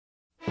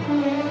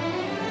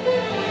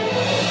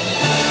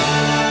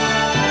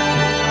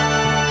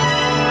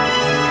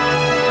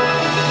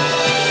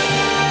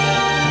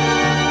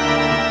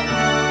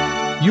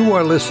You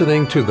are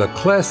listening to the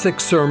Classic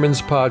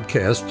Sermons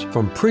podcast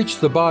from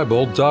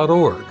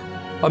PreachTheBible.org,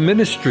 a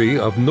ministry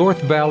of North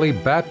Valley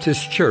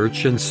Baptist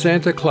Church in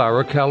Santa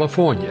Clara,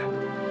 California.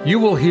 You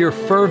will hear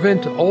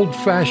fervent,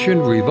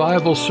 old-fashioned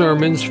revival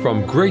sermons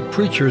from great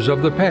preachers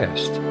of the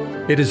past.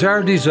 It is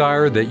our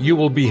desire that you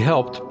will be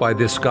helped by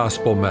this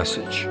gospel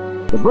message.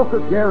 The book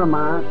of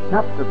Jeremiah,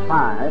 chapter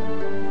 5,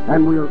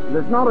 and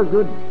there's not a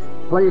good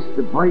place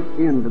to break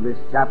into this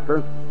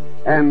chapter,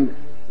 and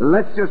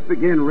let's just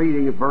begin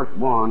reading at verse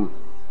 1,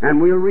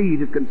 and we'll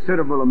read a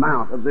considerable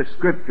amount of this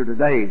scripture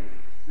today.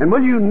 And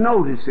will you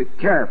notice it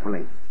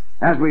carefully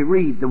as we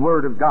read the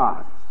Word of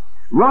God?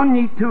 Run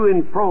ye to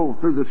and fro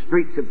through the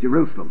streets of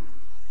Jerusalem,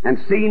 and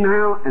see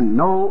now and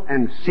know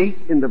and seek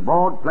in the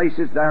broad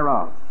places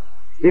thereof.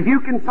 If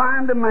you can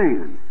find a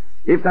man,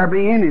 if there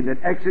be any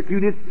that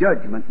executeth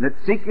judgment, that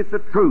seeketh the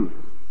truth,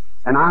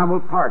 and I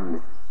will pardon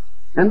it.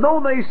 And though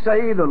they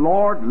say the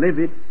Lord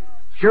liveth,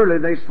 surely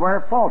they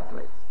swear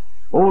falsely.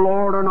 O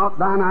Lord, are not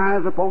thine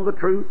eyes upon the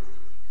truth?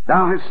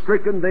 Thou hast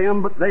stricken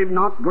them, but they've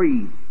not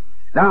grieved.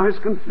 Thou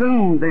hast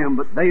consumed them,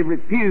 but they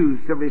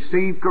refused to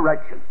receive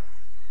correction.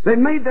 They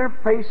made their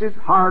faces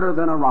harder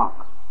than a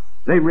rock.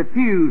 They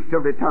refused to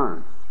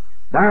return.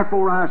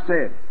 Therefore I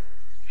said,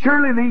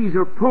 surely these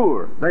are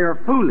poor, they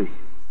are foolish,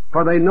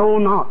 for they know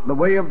not the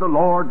way of the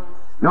Lord,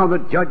 nor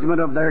the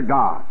judgment of their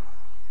God.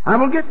 I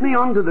will get me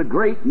unto the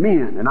great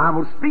men, and I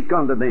will speak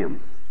unto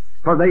them,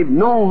 for they've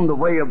known the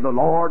way of the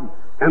Lord,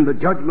 and the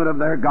judgment of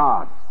their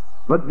God.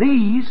 But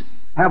these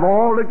have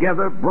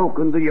altogether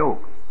broken the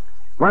yoke.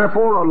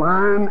 Wherefore a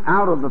lion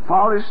out of the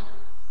forest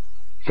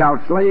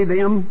shall slay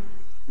them,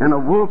 and a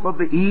wolf of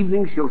the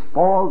evening shall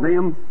spoil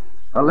them.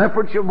 A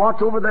leopard shall watch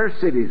over their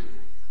cities.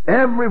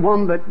 Every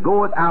one that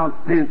goeth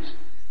out thence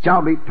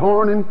shall be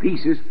torn in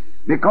pieces,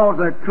 because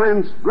their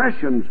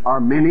transgressions are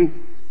many,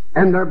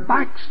 and their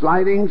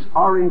backslidings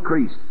are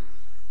increased.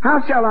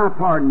 How shall I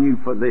pardon you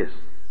for this?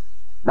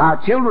 Thy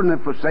children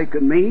have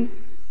forsaken me,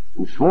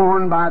 and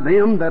sworn by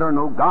them that are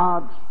no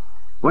gods.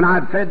 When I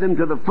had fed them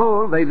to the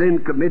full, they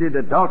then committed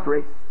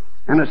adultery,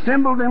 and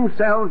assembled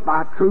themselves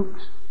by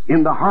troops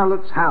in the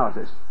harlots'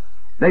 houses.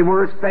 They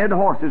were as fed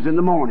horses in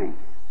the morning.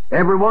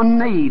 Every one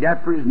neighed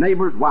after his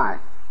neighbor's wife.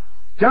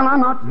 Shall I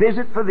not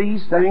visit for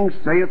these things,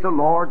 saith the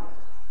Lord?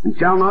 And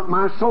shall not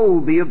my soul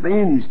be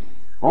avenged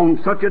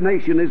on such a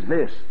nation as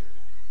this?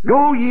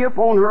 Go ye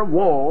upon her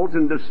walls,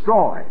 and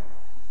destroy,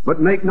 but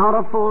make not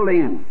a full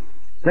end.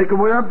 Take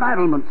away her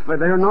battlements, for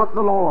they are not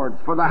the Lord's,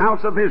 for the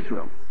house of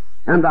Israel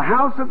and the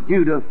house of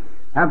Judah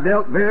have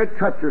dealt very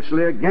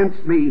treacherously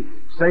against me,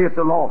 saith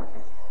the Lord.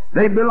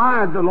 They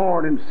belied the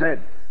Lord, and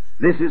said,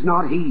 this is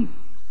not he.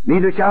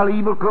 Neither shall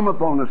evil come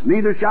upon us,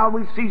 neither shall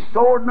we see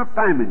sword nor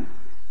famine.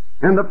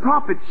 And the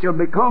prophets shall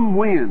become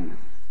wind,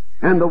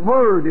 and the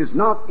word is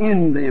not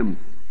in them.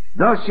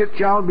 Thus it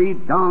shall be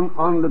done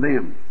unto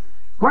them.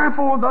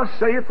 Wherefore thus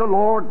saith the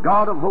Lord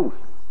God of hosts,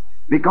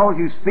 because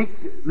you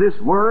speak this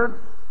word,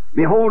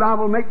 behold, I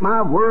will make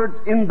my words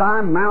in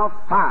thy mouth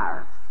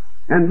fire,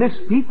 and this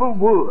people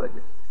wood,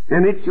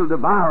 and it shall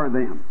devour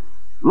them.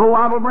 Lo,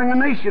 I will bring a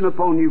nation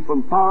upon you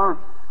from far,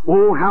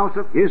 O house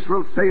of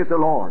Israel, saith the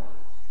Lord.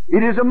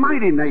 It is a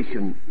mighty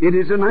nation, it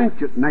is an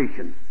ancient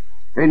nation,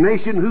 a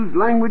nation whose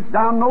language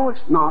thou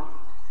knowest not,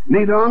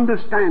 neither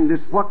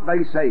understandest what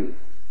they say.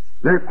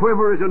 Their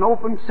quiver is an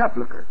open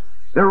sepulchre.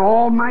 They're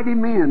almighty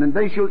men, and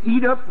they shall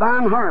eat up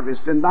thine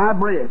harvest and thy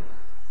bread,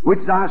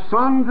 which thy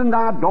sons and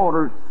thy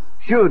daughters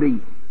should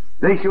eat.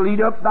 They shall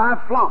eat up thy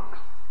flocks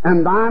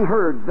and thine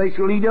herds. They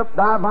shall eat up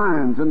thy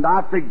vines and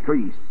thy fig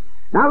trees.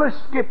 Now let's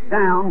skip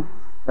down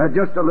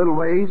just a little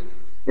ways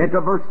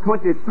into verse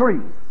 23.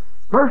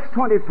 Verse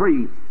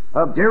 23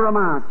 of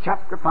Jeremiah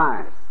chapter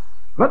 5.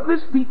 But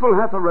this people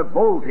hath a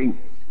revolting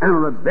and a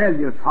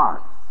rebellious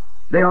heart.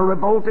 They are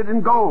revolted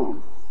and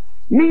gone.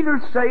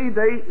 Neither say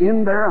they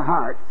in their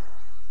heart,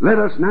 let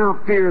us now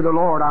fear the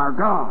Lord our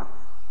God,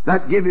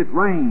 that giveth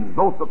rain,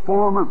 both the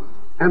former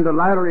and the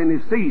latter in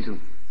his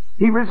season.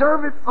 He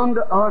reserveth unto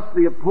us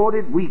the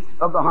appointed weeks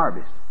of the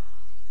harvest.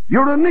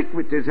 Your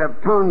iniquities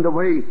have turned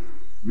away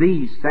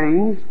these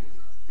things,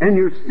 and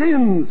your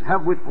sins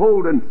have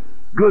withholden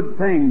good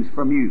things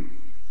from you.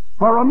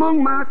 For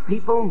among my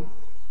people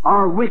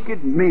are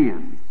wicked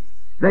men.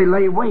 They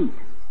lay wait,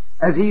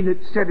 as he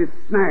that setteth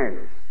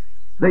snares.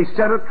 They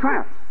set a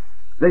trap.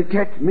 They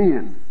catch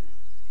men.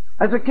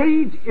 As a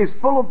cage is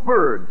full of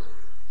birds,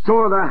 so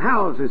are their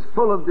houses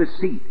full of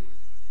deceit.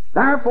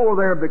 Therefore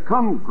they are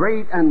become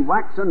great and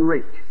waxen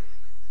rich.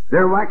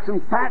 They're waxen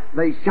fat,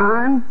 they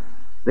shine,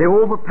 they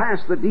overpass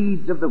the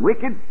deeds of the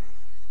wicked.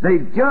 They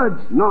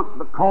judge not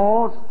the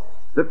cause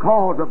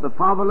of the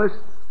fatherless,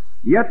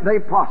 yet they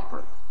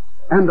prosper.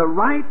 And the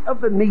right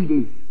of the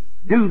needy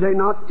do they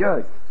not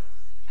judge.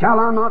 Shall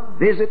I not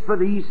visit for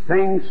these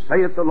things,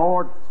 saith the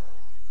Lord?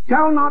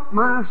 Shall not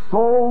my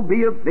soul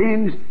be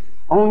avenged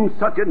on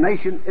such a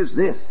nation as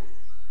this?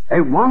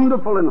 A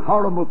wonderful and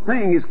horrible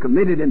thing is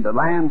committed in the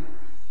land.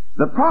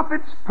 The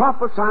prophets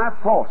prophesy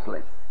falsely,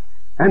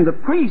 and the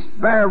priests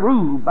bear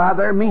rule by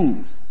their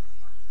means.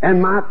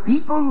 And my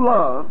people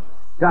love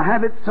to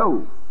have it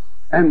so?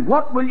 And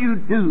what will you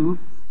do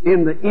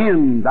in the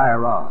end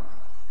thereof?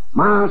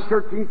 My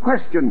searching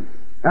question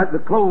at the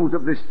close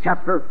of this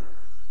chapter.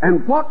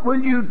 And what will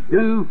you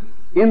do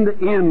in the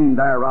end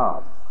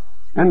thereof?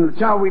 And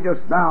shall we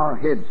just bow our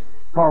heads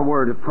for a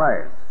word of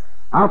prayer?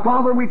 Our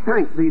Father, we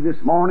thank Thee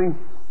this morning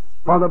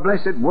for the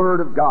blessed Word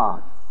of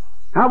God.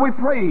 How we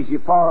praise You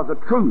for the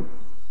truth,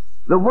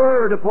 the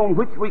Word upon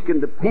which we can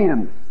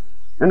depend,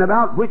 and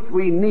about which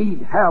we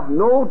need have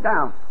no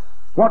doubt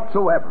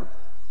whatsoever.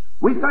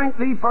 We thank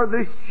Thee for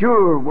this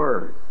sure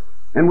Word,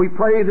 and we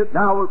pray that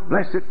Thou wilt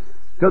bless it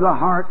to the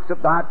hearts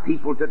of Thy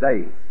people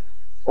today.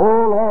 O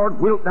Lord,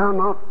 wilt Thou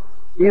not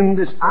in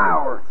this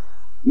hour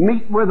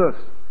meet with us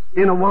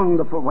in a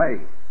wonderful way?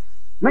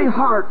 May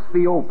hearts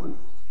be open.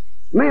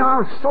 May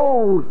our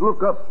souls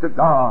look up to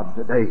God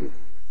today,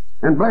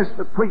 and bless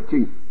the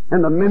preaching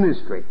and the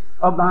ministry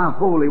of Thy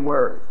holy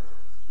Word.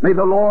 May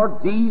the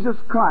Lord Jesus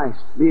Christ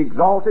be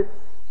exalted.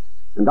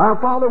 And our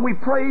Father, we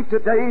pray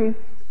today,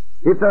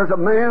 if there's a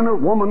man or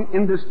woman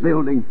in this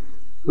building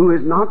who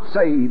is not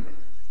saved,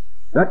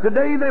 that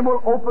today they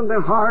will open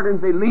their heart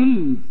and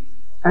believe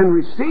and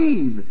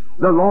receive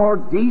the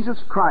Lord Jesus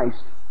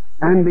Christ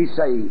and be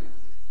saved.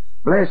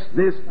 Bless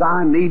this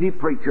Thy needy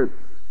preacher.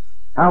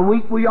 How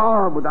weak we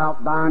are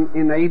without Thine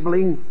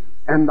enabling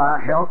and Thy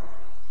help.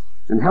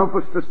 And help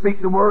us to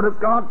speak the Word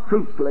of God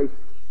truthfully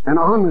and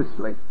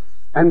honestly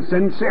and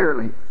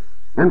sincerely.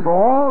 And for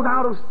all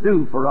Thou dost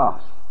do for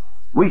us,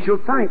 we shall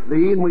thank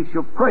Thee and we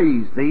shall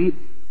praise Thee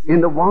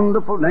in the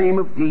wonderful name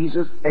of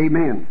Jesus.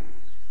 Amen.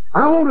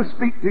 I want to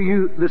speak to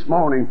you this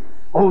morning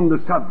on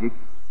the subject,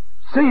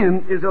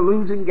 sin is a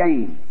losing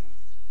game.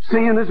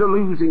 Sin is a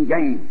losing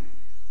game.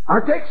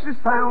 Our text is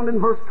found in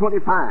verse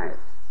 25.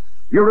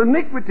 Your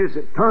iniquities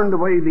have turned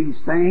away these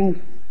things,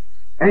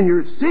 and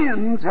your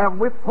sins have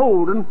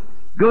withholden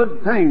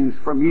good things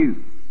from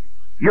you.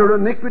 Your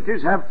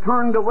iniquities have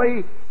turned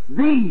away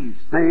these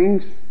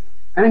things,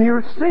 and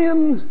your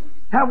sins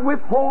have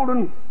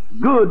withholden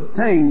good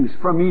things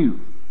from you.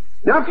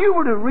 Now, if you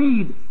were to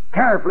read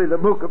carefully the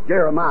book of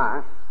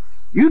Jeremiah,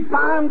 you'd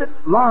find that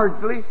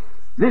largely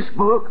this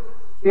book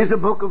is a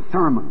book of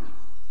sermons.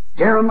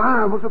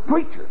 Jeremiah was a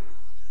preacher.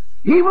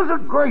 He was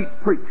a great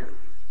preacher.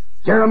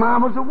 Jeremiah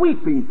was a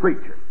weeping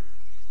preacher.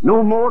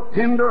 No more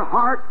tender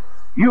heart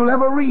you'll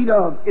ever read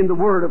of in the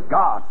Word of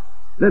God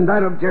than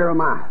that of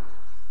Jeremiah.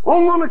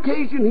 On one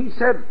occasion he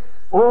said,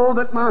 "Oh,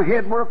 that my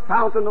head were a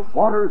fountain of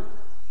waters,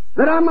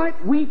 that I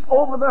might weep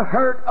over the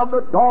hurt of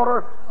the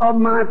daughter of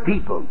my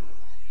people."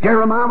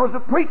 Jeremiah was a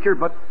preacher,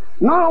 but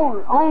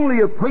not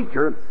only a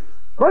preacher,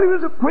 but he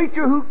was a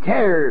preacher who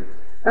cared,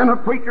 and a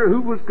preacher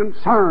who was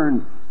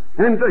concerned.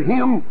 And to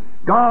him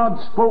God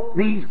spoke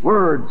these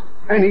words,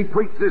 and he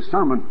preached this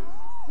sermon.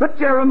 But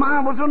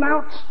Jeremiah was an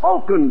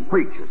outspoken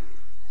preacher.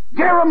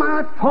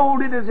 Jeremiah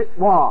told it as it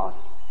was.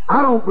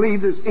 I don't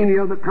believe there's any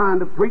other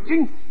kind of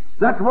preaching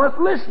that's worth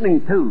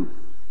listening to,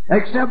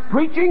 except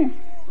preaching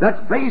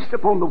that's based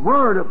upon the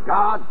Word of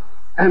God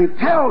and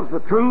tells the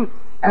truth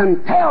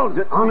and tells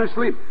it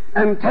honestly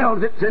and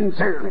tells it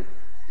sincerely.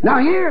 Now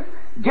here,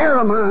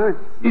 Jeremiah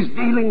is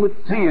dealing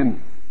with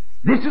sin.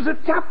 This is a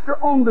chapter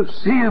on the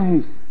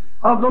sins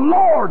of the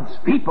Lord's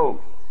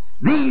people.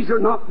 These are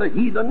not the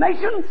heathen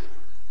nations.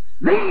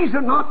 These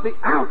are not the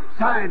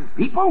outside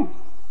people.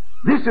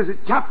 This is a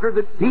chapter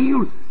that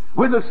deals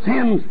with the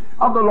sins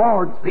of the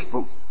Lord's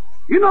people.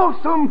 You know,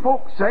 some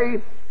folks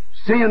say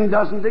sin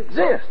doesn't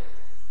exist.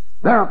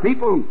 There are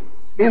people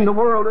in the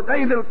world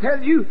today that'll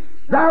tell you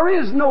there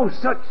is no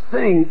such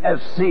thing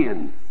as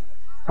sin.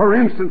 For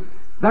instance,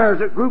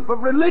 there's a group of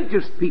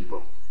religious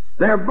people.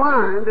 They're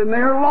blind and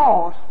they're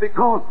lost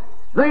because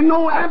they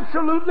know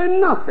absolutely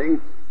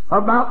nothing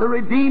about the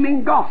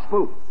redeeming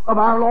gospel of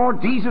our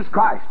Lord Jesus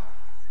Christ.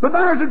 But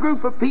there's a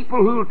group of people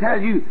who'll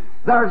tell you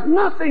there's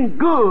nothing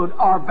good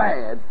or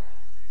bad.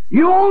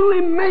 You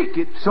only make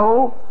it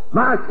so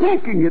by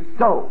thinking it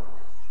so.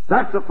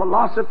 That's the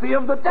philosophy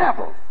of the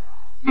devil.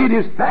 It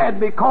is bad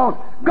because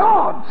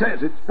God says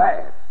it's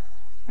bad.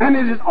 And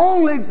it is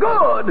only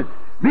good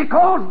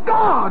because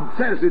God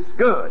says it's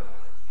good.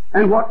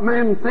 And what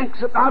man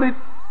thinks about it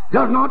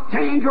does not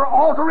change or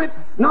alter it,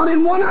 not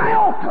in one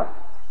iota.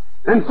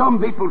 And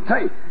some people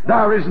say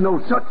there is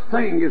no such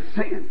thing as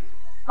sin.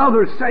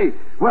 Others say,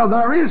 well,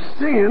 there is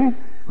sin,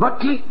 but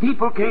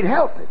people can't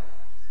help it.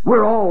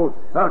 We're all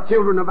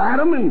children of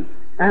Adam,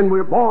 and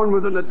we're born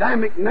with an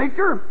Adamic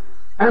nature,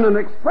 and an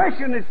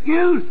expression that's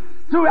used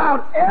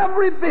throughout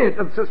every bit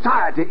of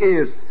society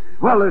is,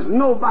 well, there's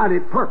nobody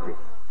perfect.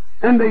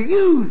 And they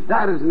use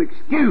that as an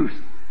excuse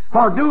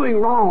for doing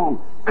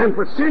wrong and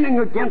for sinning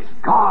against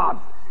God.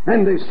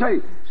 And they say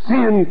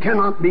sin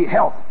cannot be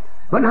helped.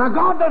 But now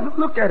God doesn't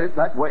look at it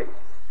that way.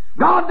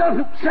 God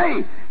doesn't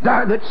say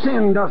that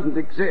sin doesn't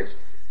exist.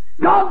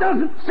 God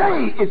doesn't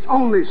say it's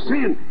only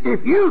sin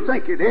if you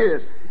think it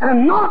is,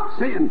 and not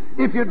sin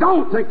if you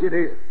don't think it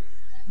is.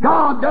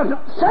 God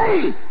doesn't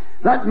say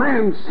that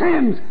man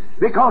sins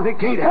because he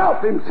can't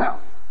help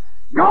himself.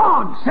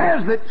 God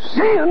says that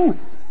sin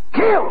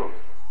kills.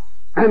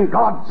 And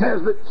God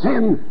says that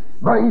sin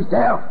brings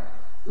death.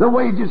 The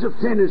wages of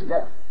sin is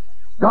death.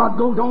 God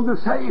goes on to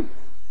say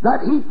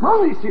that He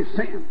punishes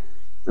sin.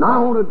 And I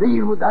want to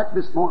deal with that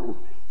this morning.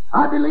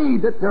 I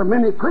believe that there are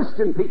many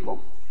Christian people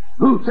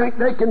who think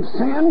they can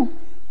sin,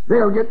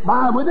 they'll get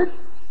by with it,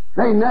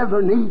 they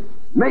never need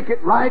make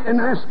it right and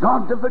ask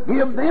God to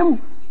forgive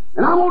them.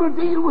 And I want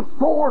to deal with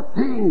 4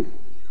 things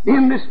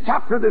in this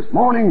chapter this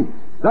morning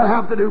that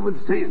have to do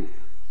with sin.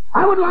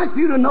 I would like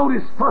you to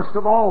notice, first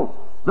of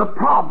all, the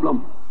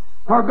problem.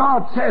 For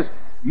God says,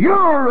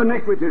 your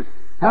iniquities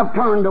have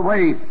turned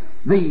away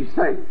these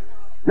things.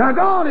 Now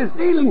God is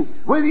dealing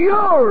with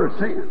your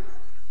sin.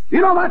 You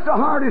know, that's the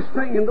hardest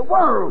thing in the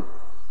world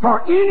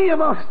for any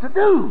of us to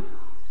do,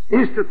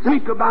 is to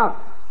think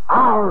about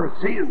our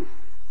sins.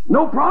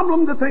 No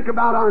problem to think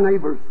about our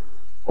neighbors.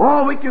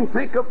 Oh, we can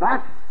think of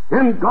that,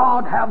 and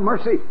God have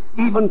mercy,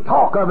 even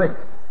talk of it.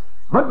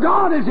 But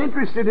God is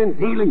interested in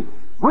dealing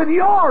with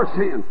your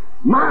sin,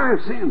 my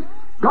sin.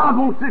 God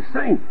wants this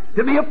thing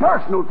to be a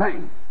personal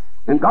thing.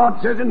 And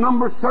God says in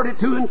Numbers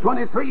 32 and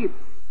 23,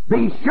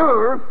 be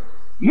sure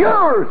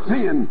your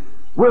sin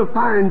will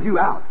find you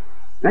out.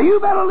 Now you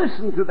better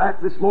listen to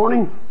that this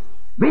morning.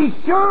 Be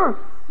sure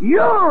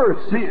your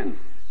sin,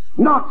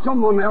 not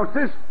someone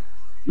else's.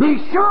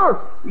 Be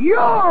sure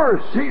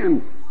your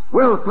sin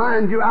will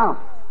find you out.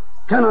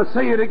 Can I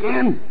say it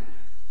again?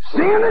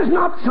 Sin is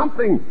not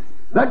something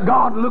that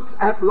God looks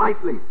at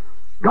lightly.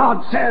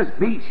 God says,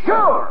 be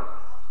sure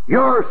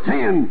your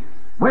sin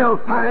will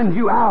find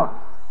you out.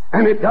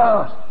 And it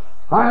does.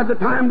 If I had the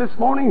time this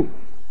morning,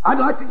 I'd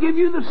like to give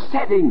you the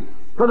setting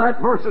for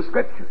that verse of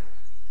Scripture.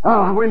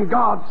 When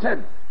God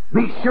said,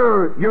 be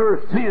sure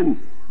your sin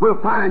will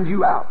find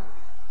you out.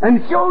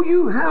 And show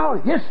you how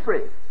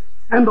history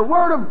and the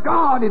Word of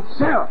God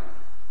itself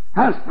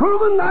has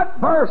proven that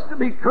verse to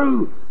be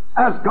true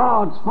as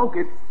God spoke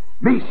it.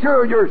 Be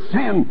sure your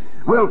sin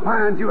will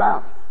find you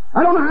out.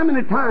 I don't know how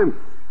many times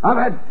I've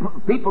had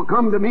people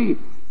come to me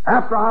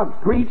after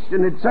I've preached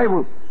and they'd say,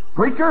 well,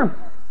 preacher,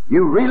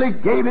 you really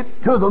gave it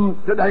to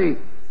them today.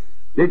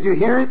 Did you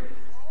hear it?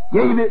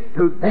 Gave it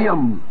to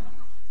them.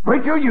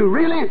 Preacher, you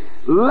really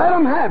let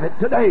them have it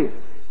today.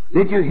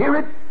 Did you hear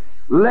it?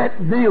 Let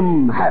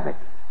them have it.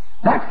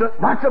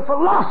 That's a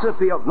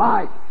philosophy of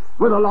life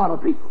with a lot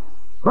of people.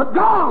 But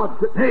God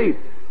today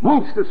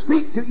wants to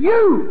speak to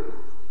you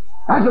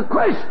as a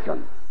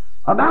Christian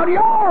about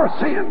your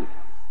sin.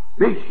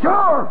 Be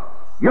sure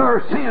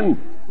your sin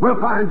will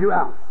find you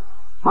out.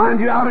 Find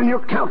you out in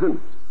your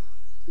countenance.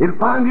 It'll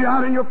find you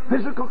out in your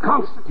physical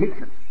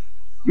constitution.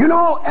 You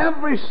know,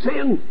 every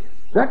sin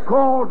that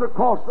crawls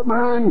across the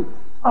mind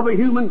of a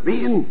human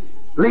being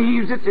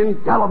leaves its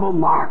indelible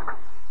mark.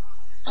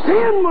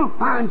 Sin will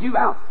find you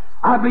out.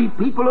 I believe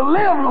people who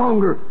live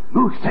longer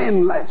who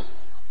sin less.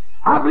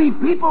 I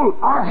believe people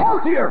are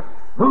healthier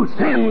who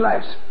sin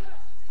less.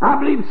 I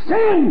believe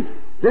sin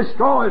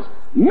destroys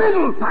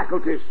mental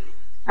faculties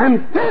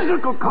and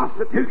physical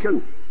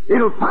constitution.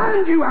 It'll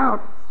find you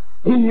out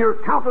in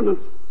your countenance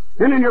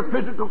and in your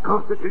physical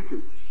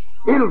constitution.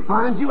 It'll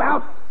find you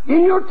out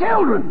in your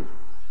children.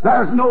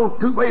 There's no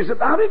two ways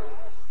about it.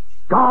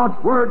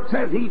 God's Word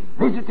says He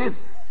visited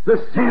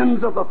the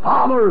sins of the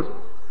fathers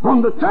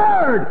from the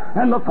 3rd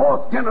and the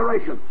 4th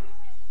generation.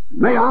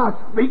 May I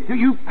speak to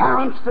you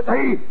parents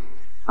today?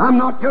 I'm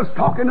not just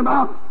talking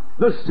about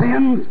the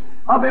sins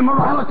of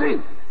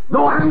immorality,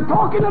 though I'm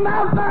talking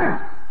about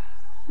that.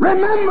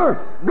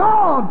 Remember,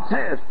 God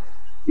says,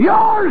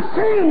 your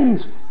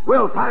sins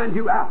will find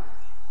you out.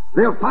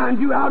 They'll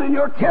find you out in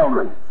your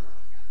children.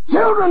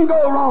 Children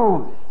go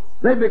wrong.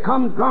 They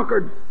become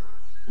drunkards.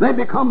 They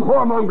become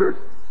whoremongers.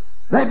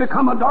 They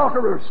become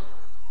adulterers.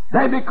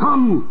 They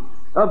become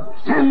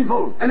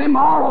sinful and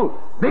immoral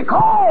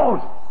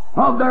because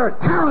of their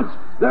parents,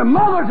 their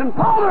mothers and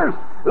fathers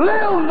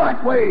live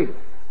that way.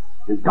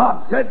 And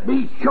God said,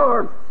 be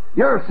sure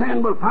your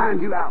sin will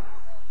find you out.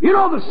 You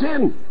know, the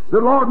sin the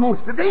Lord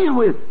wants to deal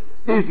with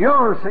is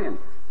your sin.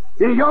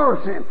 Is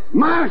your sin.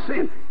 My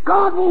sin.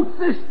 God wants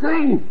this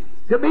thing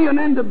to be an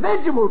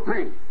individual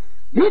thing.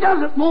 He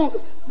doesn't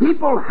want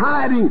people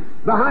hiding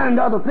behind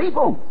other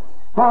people.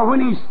 For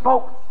when He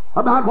spoke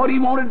about what He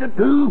wanted to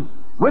do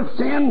with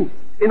sin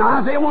in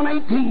Isaiah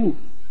 1:18,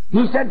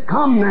 He said,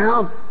 come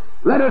now,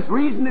 let us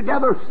reason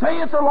together,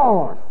 saith the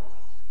Lord.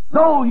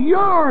 Though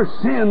your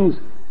sins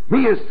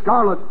be as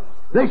scarlet,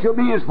 they shall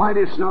be as white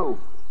as snow.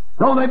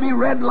 Though they be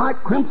red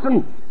like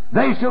crimson,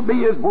 they shall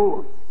be as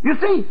wool. You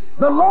see,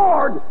 the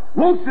Lord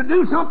wants to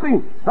do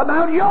something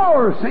about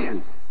your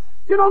sin.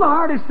 You know, the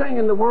hardest thing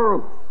in the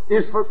world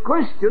is for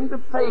Christians to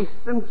face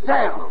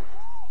themselves.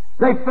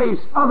 They face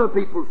other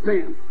people's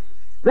sins.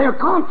 They're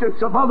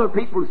conscious of other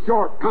people's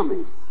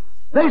shortcomings.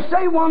 They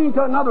say one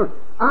to another,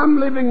 I'm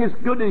living as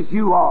good as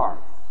you are,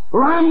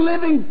 or I'm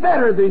living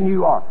better than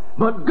you are.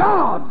 But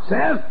God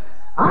says,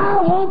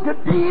 I want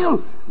to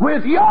deal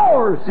with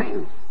your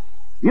sins.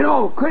 You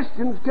know,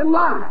 Christians can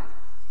lie.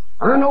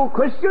 I know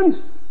Christians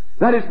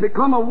that it's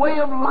become a way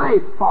of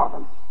life for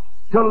them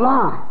to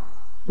lie.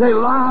 They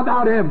lie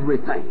about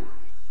everything.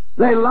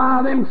 They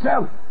lie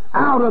themselves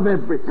out of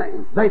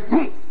everything. They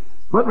think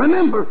But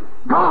remember,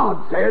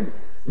 God said,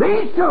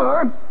 be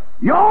sure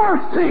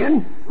your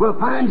sin will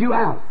find you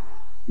out.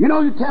 You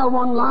know, you tell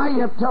one lie,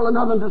 you have to tell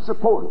another to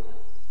support it.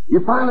 You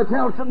finally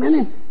tell so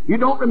many, you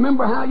don't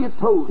remember how you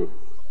told it.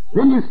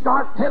 Then you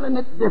start telling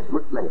it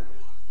differently.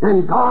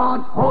 And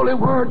God's holy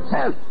word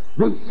says,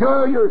 be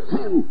sure your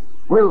sin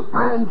will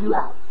find you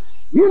out.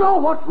 You know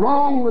what's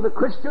wrong with a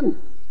Christian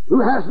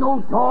who has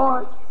no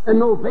joy and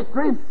no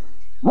victory?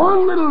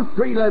 One little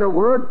three-letter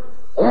word,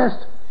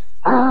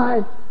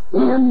 S-I-N,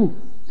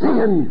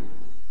 sin.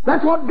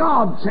 That's what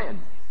God said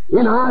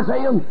in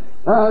Isaiah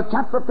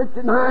chapter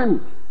 59,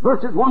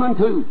 verses 1 and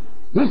 2.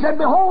 He said,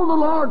 behold, the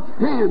Lord's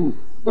hand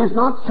is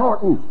not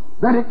shortened,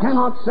 that it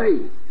cannot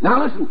save.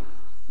 Now listen,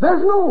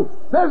 there's no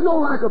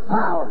lack of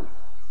power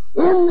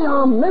in the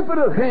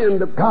omnipotent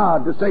hand of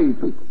God to save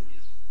people.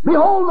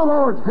 Behold, the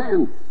Lord's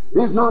hand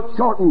is not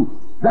shortened,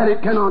 that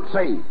it cannot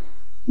save.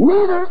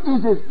 Neither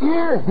is his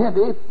ear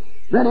heavy,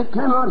 that it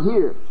cannot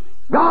hear.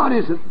 God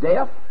isn't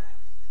deaf.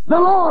 The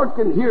Lord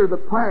can hear the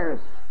prayers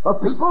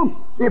of people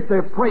if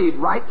they're prayed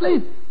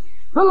rightly.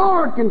 The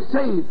Lord can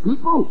save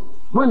people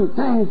when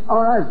things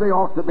are as they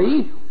ought to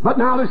be. But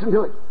now listen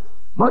to it.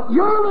 But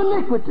your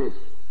iniquities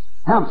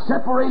have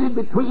separated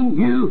between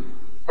you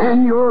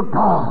and your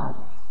God.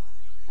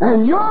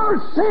 And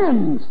your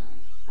sins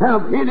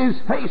have hid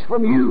his face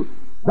from you,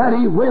 that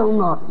he will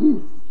not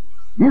hear.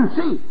 You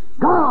see,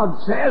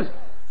 God says,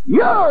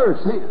 your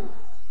sins,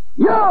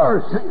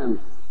 your sins,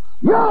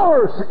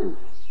 your sins.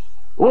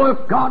 Well,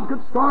 if God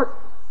could start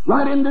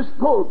right in this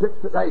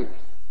pulpit today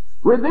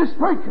with this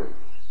preacher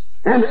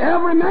and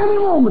every man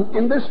and woman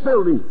in this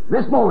building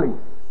this morning,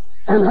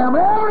 and have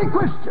every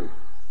Christian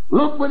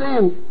look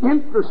within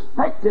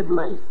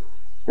introspectively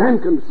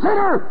and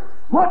consider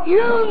what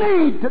you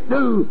need to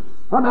do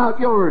about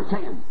your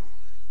sin.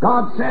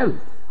 God says,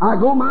 I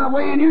go my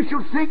way and you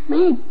shall seek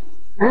me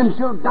and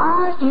shall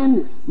die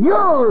in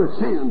your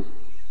sins.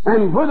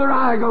 And whither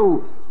I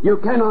go, you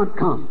cannot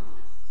come.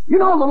 You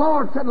know, the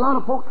Lord said a lot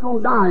of folks are going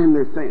to die in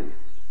their sins.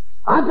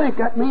 I think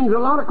that means a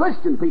lot of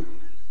Christian people.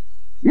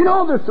 You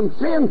know, there's some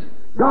sins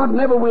God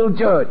never will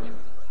judge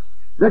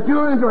that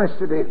you're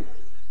interested in.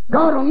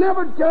 God will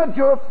never judge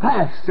your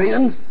past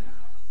sins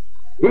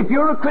if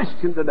you're a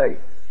Christian today.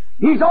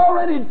 He's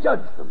already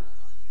judged them.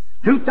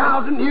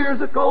 2,000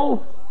 years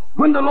ago,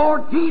 when the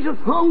Lord Jesus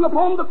hung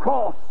upon the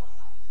cross,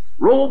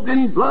 robed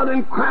in blood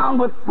and crowned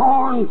with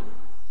thorns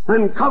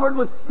and covered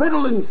with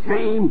spittle and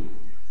shame,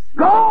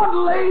 God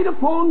laid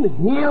upon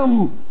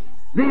him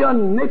the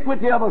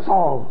iniquity of us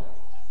all.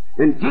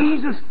 And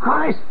Jesus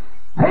Christ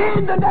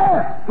paid the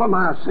death for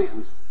my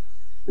sins.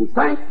 And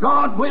thank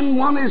God, when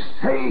one is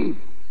saved,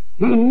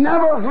 he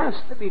never has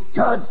to be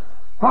judged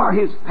for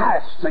his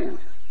past sins.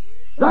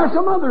 There are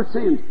some other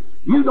sins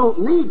you don't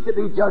need to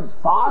be judged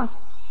for.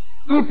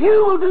 If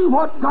you will do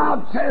what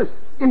God says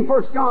in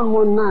 1 John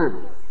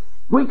 1:9,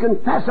 we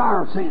confess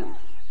our sins.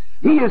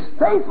 He is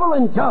faithful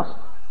and just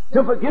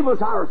to forgive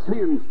us our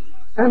sins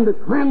and to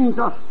cleanse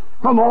us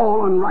from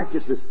all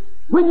unrighteousness.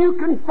 When you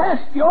confess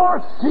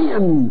your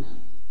sins,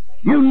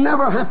 you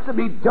never have to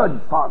be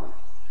judged for them.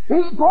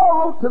 Paul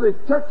wrote to the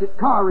church at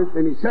Corinth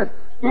and he said,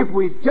 if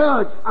we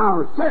judge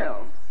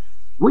ourselves,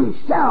 we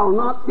shall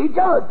not be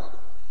judged.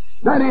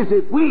 That is,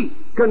 if we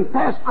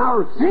confess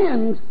our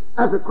sins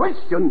as a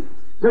Christian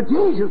to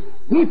Jesus,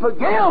 he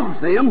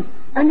forgives them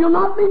and you'll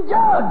not be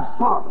judged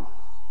for them.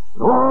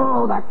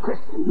 Oh, that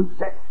Christian who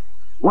said,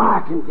 why,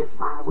 I can get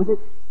by with it.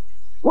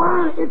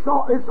 Why, it's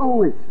all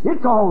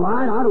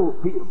right, I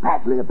don't feel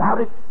badly about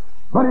it.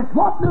 But it's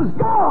what does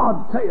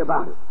God say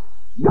about it?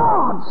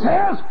 God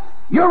says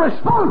you're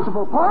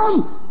responsible for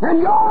them,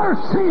 and your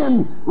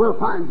sin will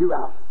find you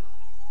out.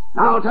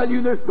 Now, I'll tell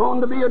you, there's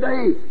going to be a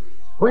day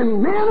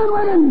when men and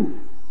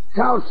women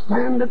shall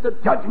stand at the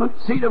judgment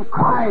seat of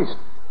Christ.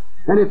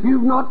 And if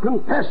you've not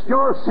confessed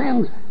your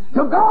sins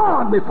to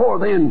God before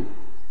then,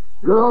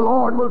 the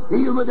Lord will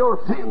deal with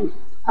your sins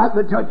at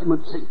the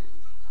judgment seat.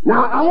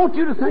 Now, I want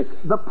you to think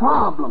the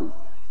problem.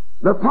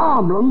 The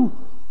problem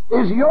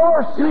is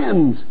your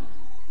sins.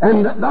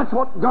 And that's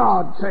what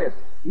God says.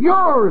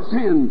 Your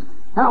sins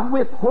have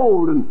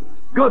withholden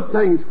good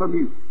things from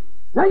you.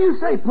 Now you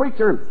say,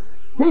 preacher,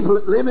 people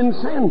that live in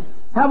sin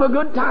have a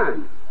good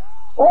time.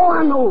 Oh,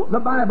 I know the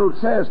Bible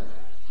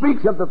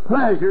speaks of the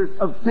pleasures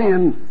of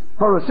sin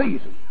for a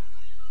season.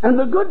 And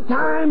the good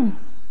time,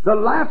 the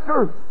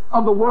laughter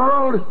of the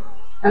world,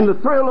 and the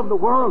thrill of the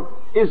world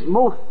is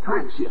most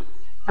transient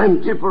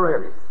and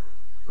temporary.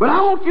 But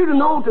I want you to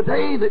know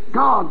today that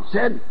God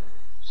said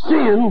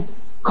sin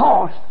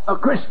cost a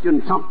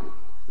Christian something.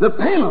 The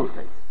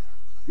penalty.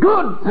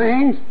 Good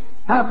things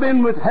have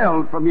been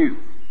withheld from you.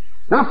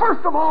 Now,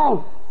 first of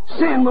all,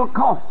 sin will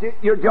cost you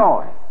your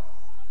joy.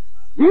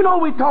 You know,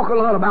 we talk a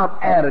lot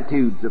about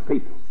attitudes of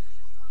people.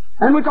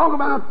 And we talk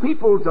about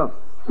people's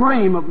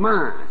frame of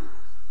mind.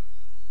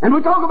 And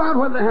we talk about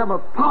whether they have a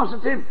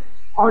positive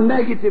or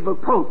negative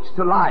approach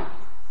to life.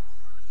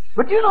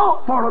 But you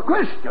know, for a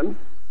Christian,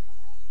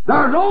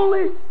 there's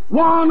only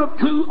one of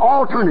two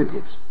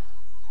alternatives.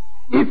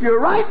 If you're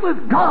right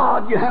with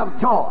God, you have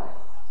joy.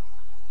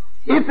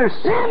 If there's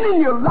sin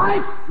in your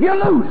life, you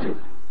lose it.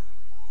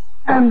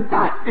 And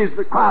that is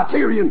the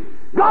criterion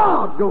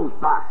God goes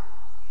by.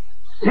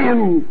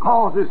 Sin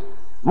causes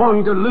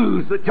one to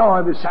lose the joy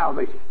of his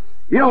salvation.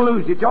 You don't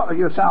lose your joy of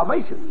your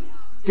salvation.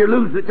 You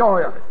lose the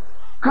joy of it.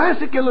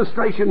 Classic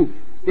illustration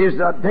is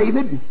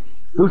David,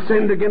 who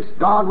sinned against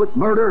God with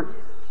murder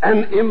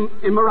and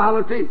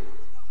immorality.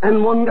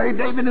 And one day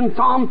David in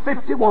Psalm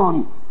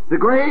 51, the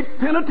great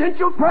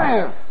penitential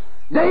prayer,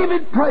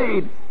 David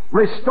prayed,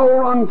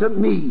 "Restore unto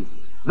me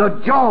the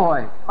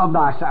joy of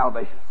thy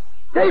salvation."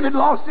 David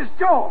lost his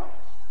joy.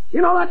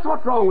 You know, that's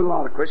what's wrong with a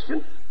lot of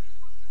Christians.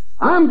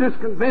 I'm just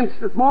convinced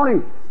this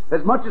morning,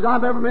 as much as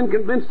I've ever been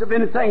convinced of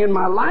anything in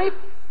my life,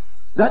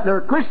 that there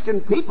are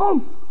Christian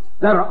people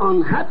that are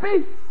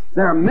unhappy,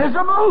 they're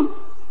miserable,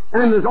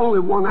 and there's only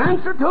one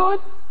answer to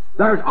it.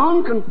 There's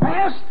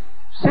unconfessed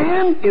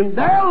sin in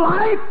their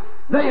life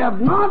they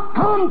have not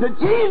come to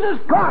Jesus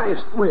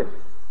Christ with.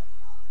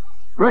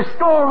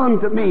 Restore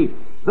unto me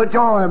the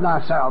joy of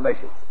thy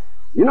salvation.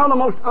 You know, the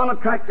most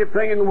unattractive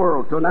thing in the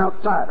world to an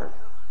outsider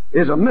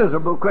is a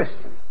miserable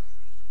Christian.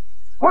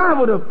 Why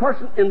would a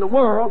person in the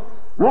world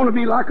want to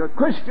be like a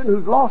Christian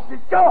who's lost his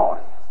joy?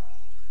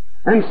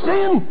 And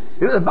sin,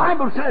 the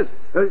Bible says,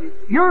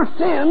 your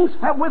sins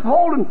have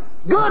withholden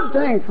good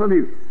things from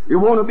you. You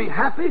want to be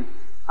happy?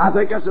 I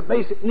think that's a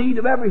basic need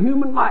of every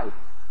human life.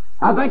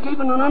 I think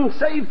even an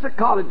unsaved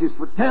psychologist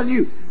would tell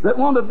you that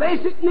one of the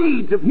basic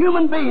needs of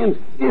human beings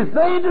is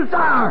they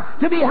desire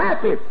to be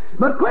happy.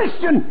 But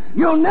Christian,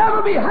 you'll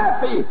never be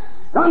happy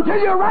until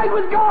you're right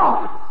with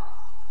God.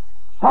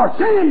 For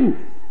sin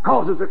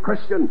causes a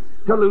Christian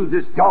to lose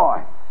his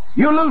joy.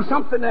 You lose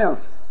something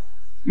else.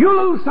 You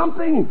lose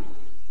something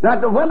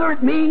that whether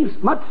it means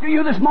much to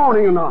you this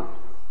morning or not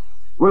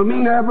will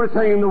mean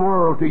everything in the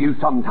world to you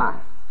sometime.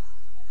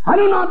 I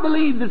do not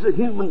believe there's a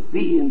human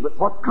being but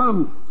what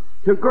comes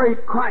to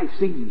great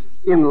crises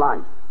in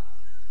life.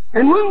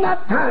 And when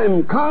that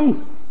time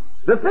comes,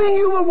 the thing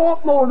you will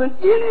want more than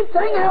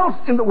anything else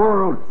in the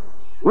world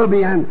will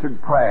be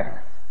answered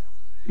prayer.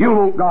 You'll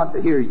want God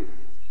to hear you.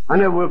 I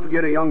never will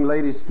forget a young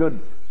lady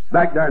stood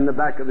back there in the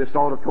back of this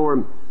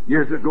auditorium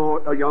years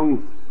ago, a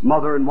young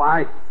mother and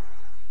wife.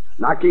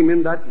 And I came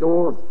in that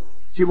door.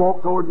 She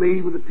walked toward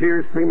me with the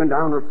tears streaming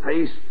down her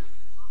face.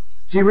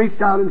 She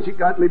reached out and she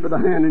got me by the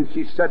hand and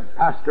she said,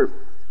 "Pastor,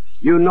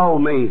 you know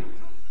me.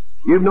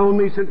 You've known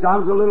me since I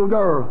was a little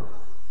girl.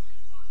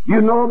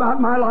 You know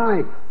about my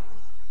life."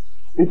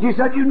 And she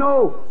said, "You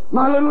know,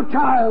 my little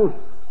child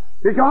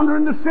is yonder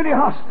in the city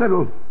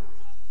hospital.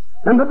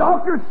 And the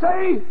doctors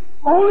say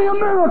only a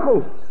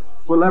miracle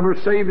will ever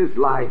save his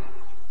life."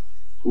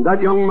 And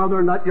that young mother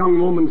and that young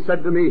woman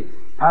said to me,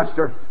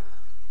 "Pastor,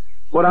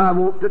 what I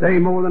want today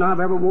more than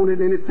I've ever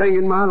wanted anything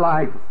in my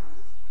life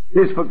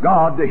is for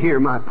God to hear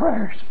my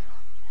prayers."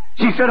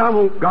 She said, "I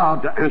want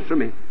God to answer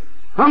me.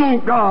 I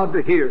want God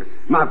to hear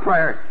my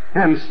prayer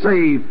and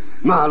save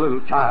my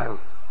little child.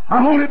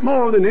 I want it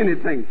more than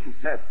anything," she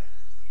said.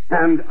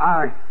 And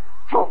I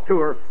talked to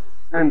her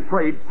and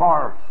prayed for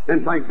her,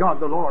 and thank God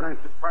the Lord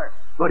answered prayer.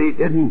 But He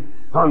didn't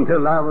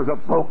until there was a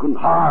broken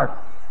heart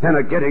and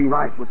a getting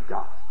right with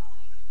God.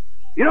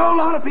 You know, a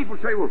lot of people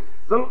say,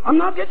 "Well, I'm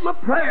not getting my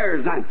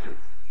prayers answered."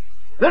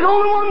 There's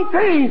only one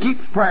thing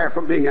keeps prayer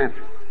from being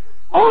answered.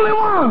 Only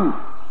one.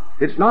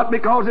 It's not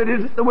because it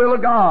isn't the will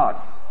of God.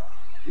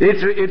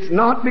 It's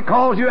not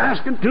because you're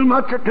asking too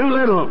much or too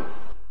little.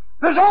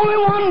 There's only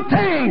one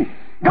thing,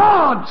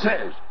 God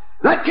says,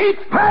 that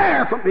keeps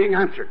prayer from being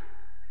answered.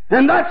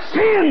 And that's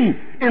sin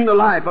in the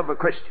life of a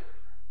Christian.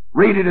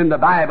 Read it in the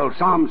Bible,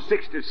 Psalm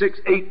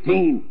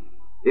 66:18.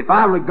 "If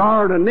I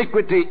regard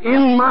iniquity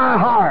in my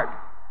heart,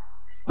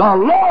 the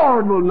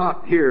Lord will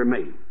not hear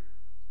me.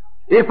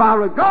 If I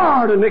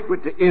regard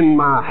iniquity in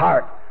my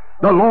heart,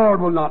 the Lord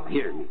will not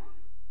hear me.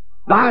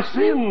 Thy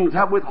sins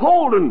have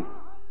withholden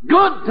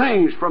good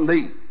things from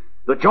thee,"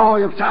 the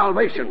joy of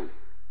salvation,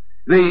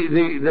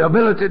 the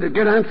ability to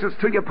get answers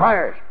to your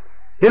prayers.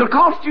 It'll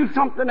cost you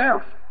something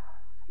else.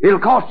 It'll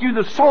cost you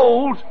the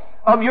souls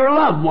of your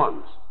loved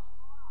ones.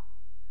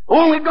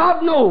 Only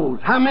God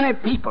knows how many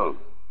people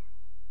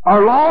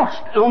are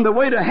lost on the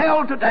way to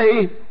hell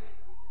today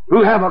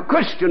who have a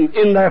Christian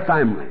in their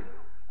family.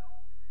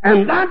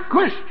 And that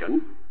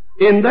Christian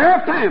in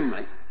their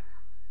family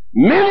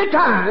many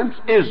times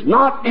is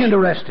not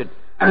interested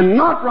and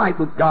not right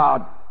with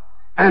God.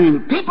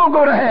 And people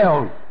go to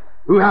hell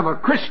who have a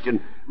Christian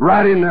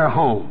right in their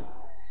home.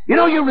 You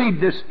know, you read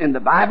this in the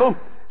Bible,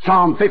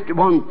 Psalm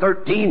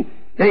 51:13.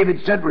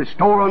 David said,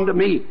 "Restore unto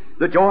me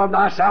the joy of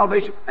thy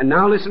salvation." And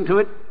now listen to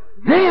it.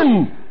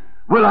 "Then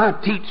will I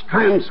teach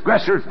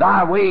transgressors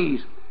thy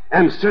ways,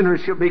 and sinners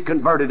shall be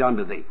converted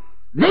unto thee."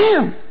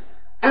 Then,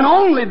 and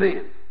only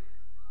then,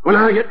 when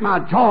I get my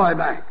joy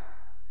back,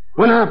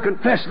 when I've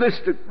confessed this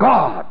to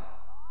God,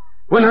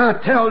 when I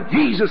tell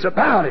Jesus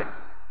about it,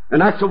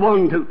 and that's the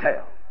one to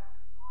tell.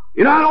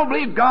 You know, I don't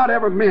believe God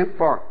ever meant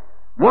for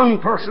one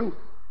person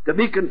to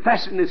be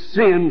confessing his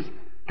sins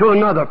to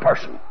another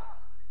person.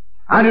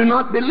 I do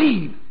not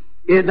believe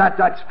that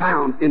that's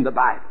found in the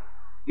Bible.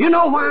 You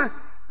know why?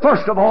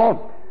 First of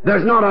all,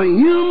 there's not a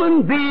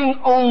human being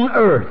on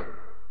earth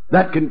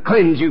that can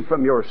cleanse you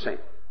from your sin.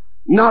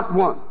 Not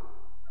one.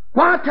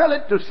 Why tell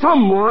it to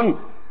someone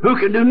who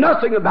can do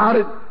nothing about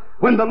it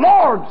when the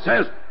Lord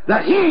says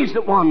that He's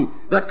the one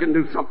that can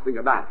do something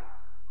about it?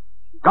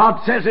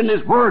 God says in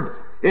His Word,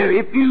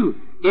 if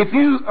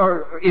you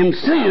are in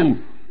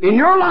sin in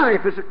your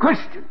life as a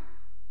Christian,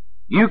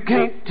 you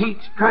can't teach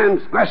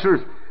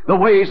transgressors the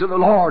ways of the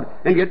Lord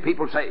and get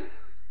people saved.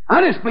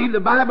 I just believe the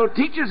Bible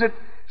teaches that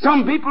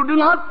some people do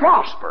not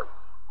prosper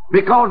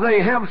because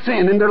they have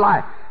sin in their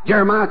life.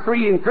 Jeremiah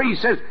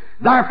 3:3 says,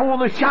 therefore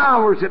the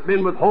showers have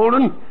been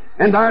withholden,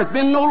 and there has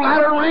been no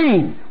latter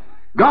rain.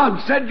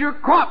 God said your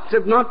crops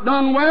have not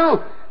done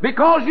well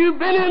because you've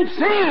been in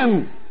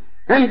sin.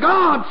 And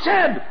God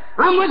said,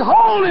 I'm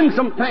withholding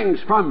some things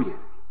from you.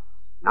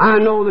 I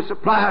know this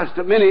applies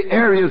to many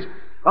areas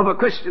of a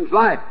Christian's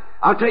life.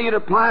 I'll tell you it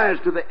applies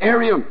to the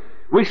area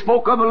we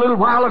spoke of a little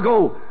while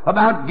ago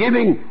about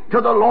giving to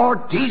the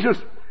Lord Jesus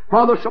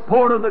for the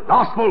support of the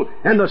gospel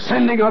and the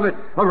sending of it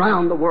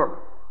around the world.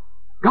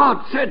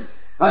 God said,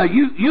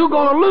 you're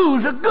going to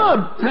lose a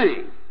good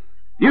thing.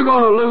 You're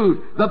going to lose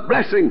the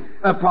blessing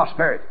of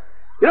prosperity.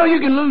 You know, you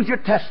can lose your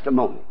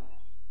testimony.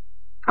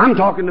 I'm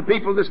talking to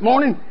people this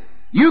morning.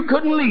 You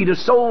couldn't lead a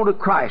soul to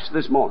Christ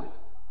this morning.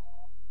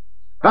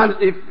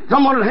 But if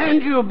someone would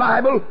hand you a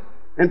Bible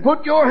and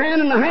put your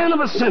hand in the hand of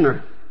a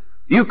sinner,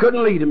 you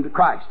couldn't lead him to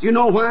Christ. You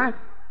know why?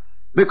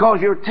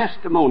 Because your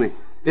testimony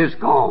is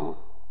gone.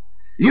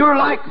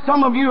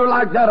 Some of you are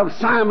like that of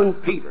Simon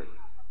Peter.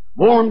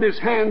 Warmed his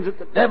hands at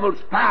the devil's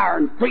fire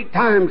and 3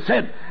 times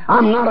said,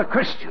 I'm not a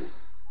Christian.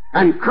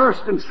 And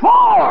cursed and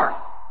swore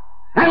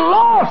and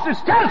lost his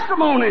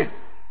testimony.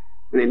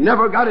 And he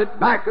never got it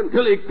back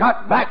until he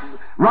got back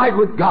right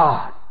with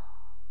God.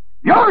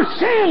 Your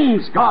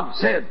sins, God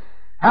said,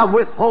 have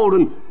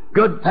withholden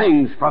good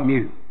things from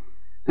you.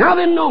 Now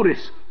then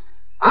notice,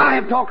 I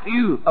have talked to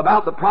you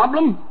about the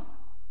problem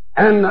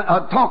and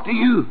talked to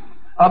you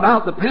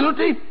about the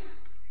penalty,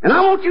 and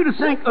I want you to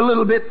think a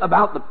little bit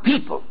about the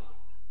people.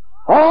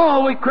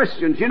 Oh, we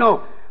Christians, you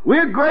know,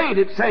 we're great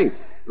at saying,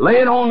 lay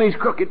it on these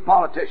crooked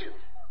politicians.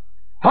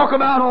 Talk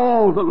about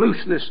all the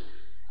looseness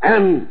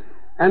and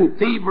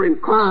thievery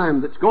and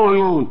crime that's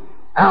going on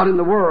out in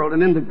the world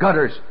and in the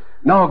gutters.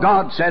 No,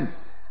 God said,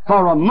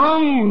 for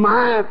among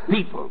my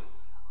people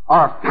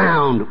are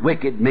found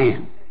wicked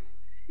men.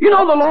 You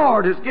know, the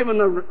Lord has given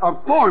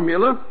a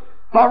formula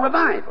for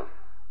revival.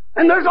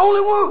 And there's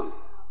only one.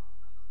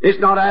 It's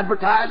not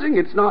advertising.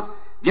 It's not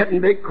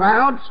getting big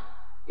crowds.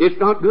 It's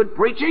not good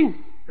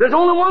preaching. There's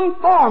only one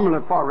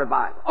formula for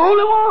revival.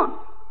 Only one.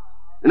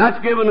 And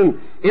that's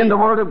given in the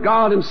Word of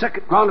God in 2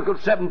 Chronicles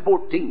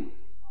 7:14.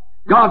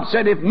 God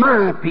said, if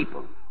my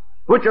people,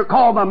 which are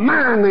called by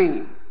my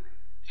name,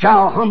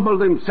 shall humble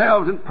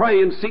themselves and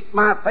pray and seek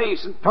my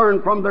face and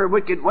turn from their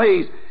wicked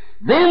ways,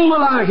 then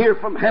will I hear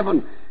from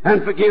heaven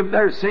and forgive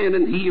their sin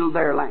and heal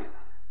their land.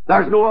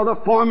 There's no other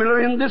formula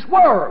in this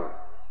world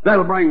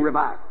that'll bring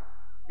revival.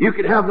 You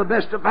can have the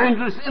best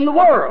evangelist in the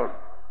world,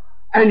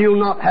 and you'll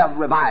not have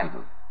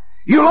revival.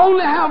 You'll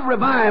only have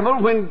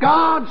revival when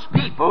God's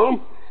people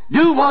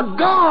do what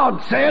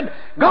God said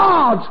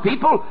God's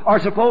people are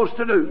supposed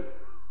to do.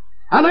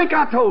 I think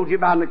I told you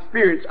about an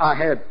experience I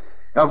had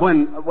about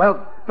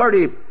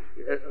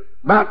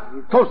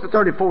close to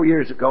 34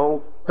 years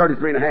ago,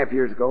 33 and a half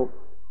years ago.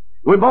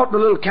 We bought the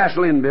little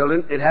Castle Inn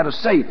building. It had a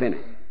safe in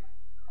it.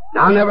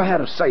 Now, I never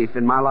had a safe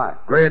in my life.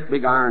 Great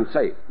big iron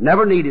safe.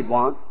 Never needed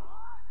one.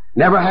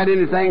 Never had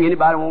anything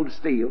anybody wanted to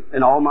steal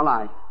in all my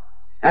life.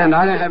 And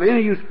I didn't have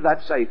any use for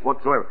that safe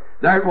whatsoever.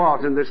 There it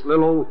was in this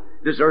little old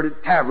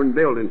deserted tavern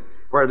building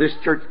where this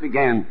church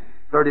began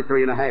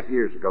 33 and a half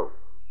years ago.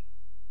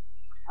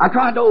 I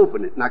tried to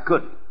open it and I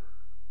couldn't.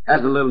 It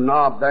has a little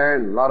knob there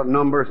and a lot of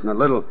numbers and a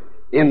little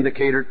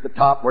indicator at the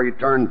top where you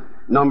turn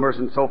numbers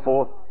and so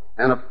forth.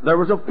 And there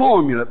was a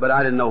formula, but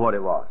I didn't know what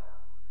it was.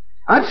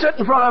 I'd sit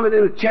in front of it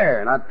in a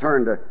chair and I'd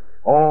turn to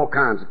all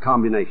kinds of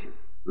combinations.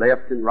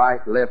 Left and right,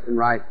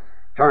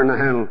 turn the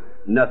handle,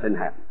 nothing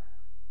happened.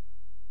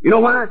 You know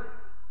why?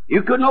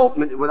 You couldn't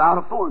open it without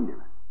a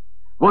formula.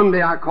 One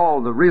day I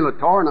called the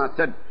realtor and I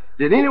said,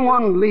 did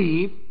anyone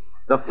leave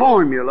the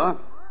formula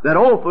that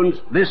opens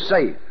this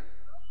safe?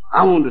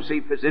 I wanted to see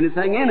if there's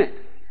anything in it.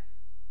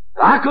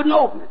 I couldn't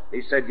open it.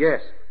 He said, yes.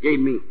 Gave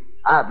me,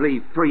 I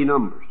believe, 3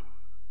 numbers.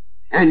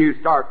 And you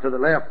start to the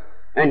left,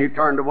 and you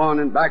turn to one,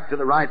 and back to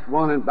the right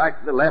one, and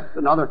back to the left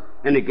another,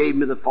 and he gave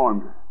me the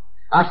formula.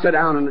 I sat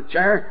down in the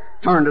chair,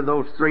 turned to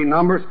those 3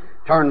 numbers,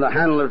 turned the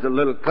handle, there's a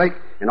little click,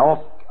 and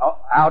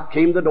out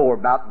came the door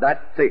about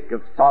that thick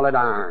of solid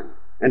iron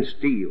and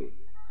steel.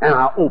 And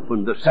I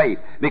opened the safe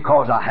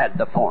because I had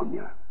the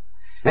formula.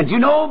 And you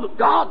know,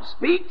 God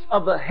speaks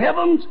of the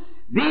heavens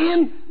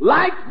being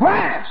like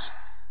brass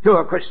to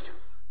a Christian.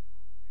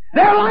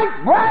 They're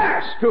like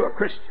brass to a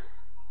Christian.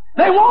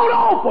 They won't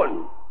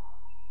open.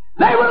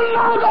 They will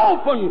not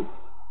open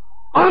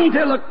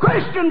until a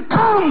Christian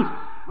comes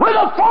with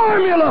a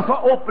formula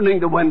for opening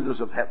the windows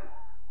of heaven.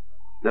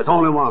 There's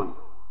only one.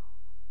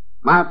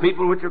 My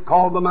people which are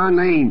called by my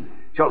name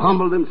shall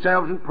humble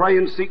themselves and pray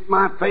and seek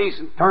my face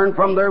and turn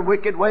from their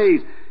wicked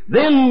ways.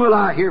 Then will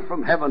I hear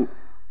from heaven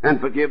and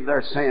forgive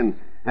their sin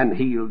and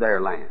heal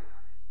their land.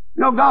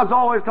 You know, God's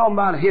always talking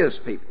about His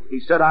people. He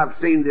said, I've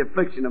seen the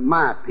affliction of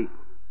my people.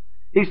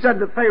 He said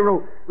to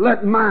Pharaoh,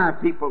 let my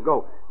people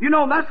go. You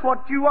know, that's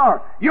what you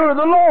are. You're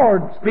the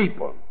Lord's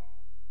people.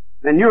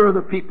 And you're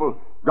the people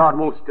God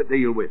wants to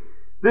deal with.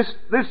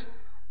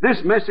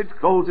 This message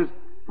closes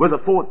with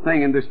the fourth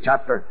thing in this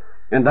chapter,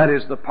 and that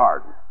is the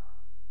pardon.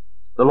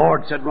 The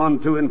Lord said, run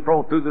to and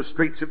fro through the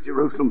streets of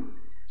Jerusalem.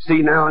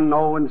 See now and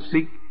know and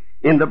seek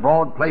in the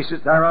broad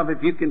places thereof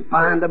if you can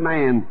find a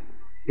man,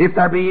 if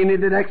there be any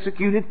that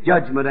executeth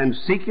judgment and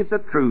seeketh the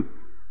truth,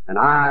 and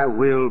I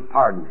will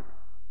pardon it.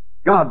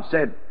 God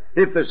said,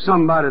 if there's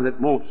somebody that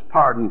wants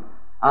pardon,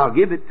 I'll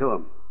give it to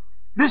him.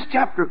 This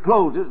chapter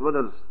closes with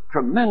a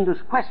tremendous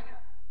question.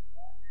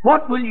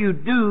 What will you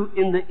do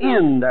in the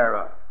end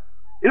thereof?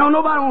 You know,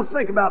 nobody wants to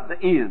think about the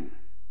end.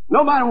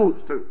 Nobody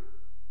wants to.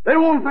 They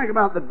don't want to think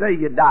about the day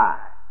you die,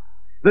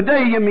 the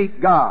day you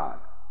meet God,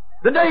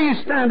 the day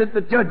you stand at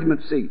the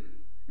judgment seat.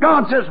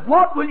 God says,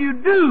 what will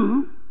you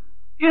do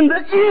in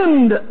the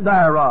end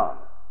thereof?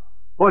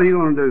 What are you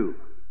going to do?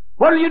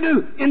 What will you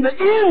do in the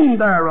end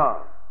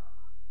thereof?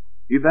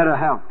 You better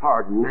have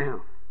pardon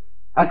now.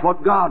 That's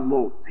what God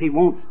wants. He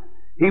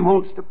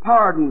wants to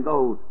pardon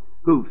those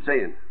who've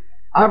sinned.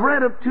 I've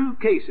read of two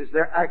cases.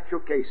 They're actual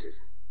cases.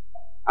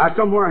 I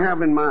somewhere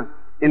have in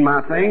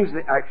my things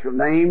the actual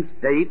names,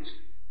 dates,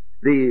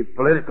 the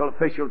political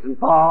officials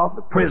involved,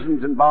 the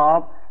prisons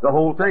involved, the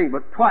whole thing.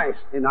 But twice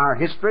in our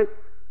history,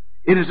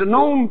 it is a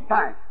known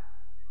fact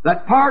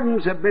that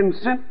pardons have been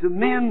sent to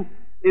men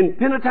in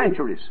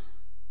penitentiaries,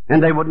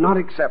 and they would not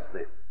accept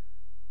them.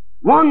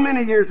 One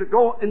many years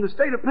ago in the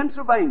state of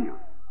Pennsylvania,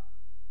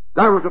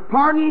 there was a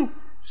pardon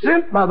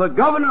sent by the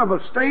governor of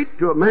a state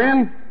to a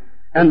man,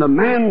 and the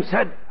man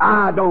said,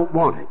 I don't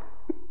want it.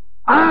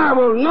 I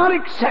will not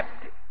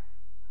accept it.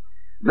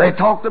 They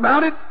talked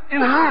about it in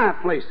high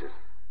places.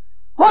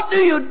 What do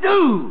you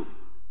do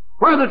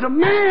where there's a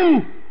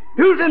man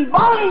who's in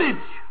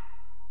bondage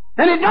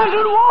and he doesn't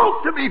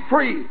want to be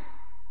free?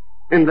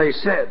 And they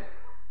said,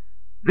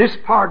 this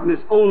pardon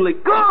is only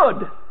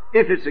good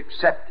if it's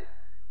accepted.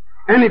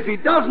 And if he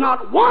does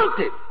not want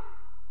it,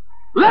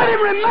 let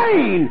him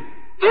remain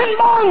in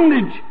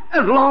bondage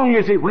as long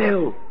as he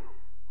will.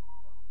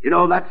 You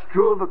know, that's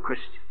true of a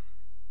Christian.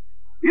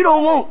 You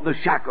don't want the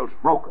shackles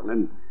broken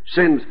and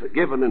sins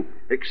forgiven and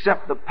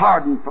accept the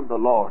pardon from the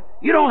Lord.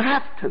 You don't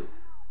have to.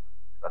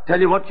 I'll tell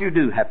you what you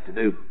do have to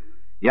do.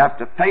 You have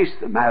to face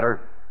the matter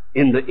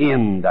in the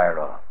end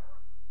thereof.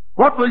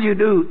 What will you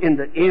do in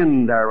the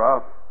end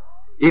thereof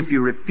if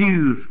you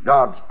refuse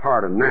God's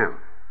pardon now?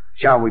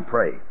 Shall we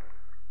pray?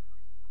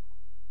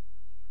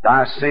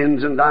 Thy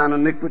sins and thine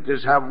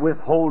iniquities have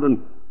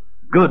withholden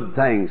good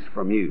things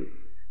from you.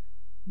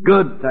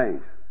 Good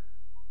things.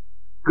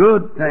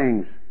 Good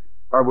things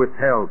are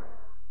withheld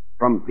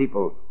from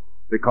people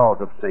because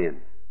of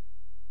sin.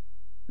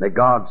 May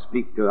God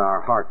speak to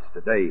our hearts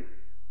today.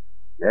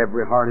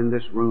 Every heart in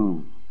this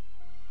room,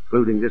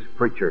 including this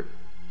preacher.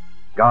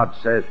 God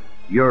says,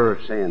 your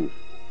sins.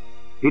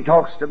 He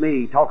talks to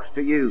me, He talks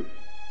to you.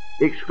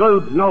 He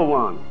excludes no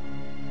one.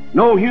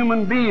 No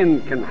human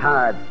being can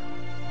hide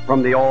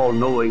from the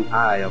all-knowing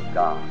eye of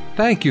God.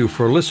 Thank you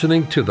for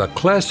listening to the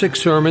Classic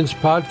Sermons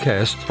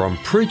podcast from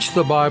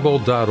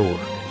PreachTheBible.org,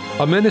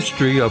 a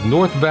ministry of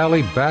North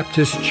Valley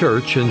Baptist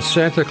Church in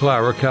Santa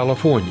Clara,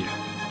 California.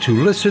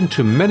 To listen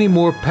to many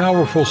more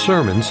powerful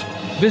sermons,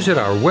 visit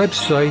our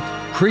website,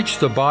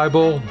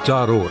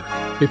 PreachTheBible.org.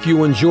 If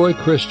you enjoy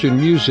Christian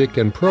music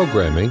and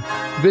programming,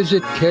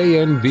 visit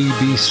knvbc.com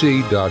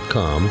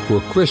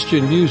for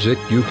Christian music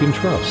you can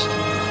trust.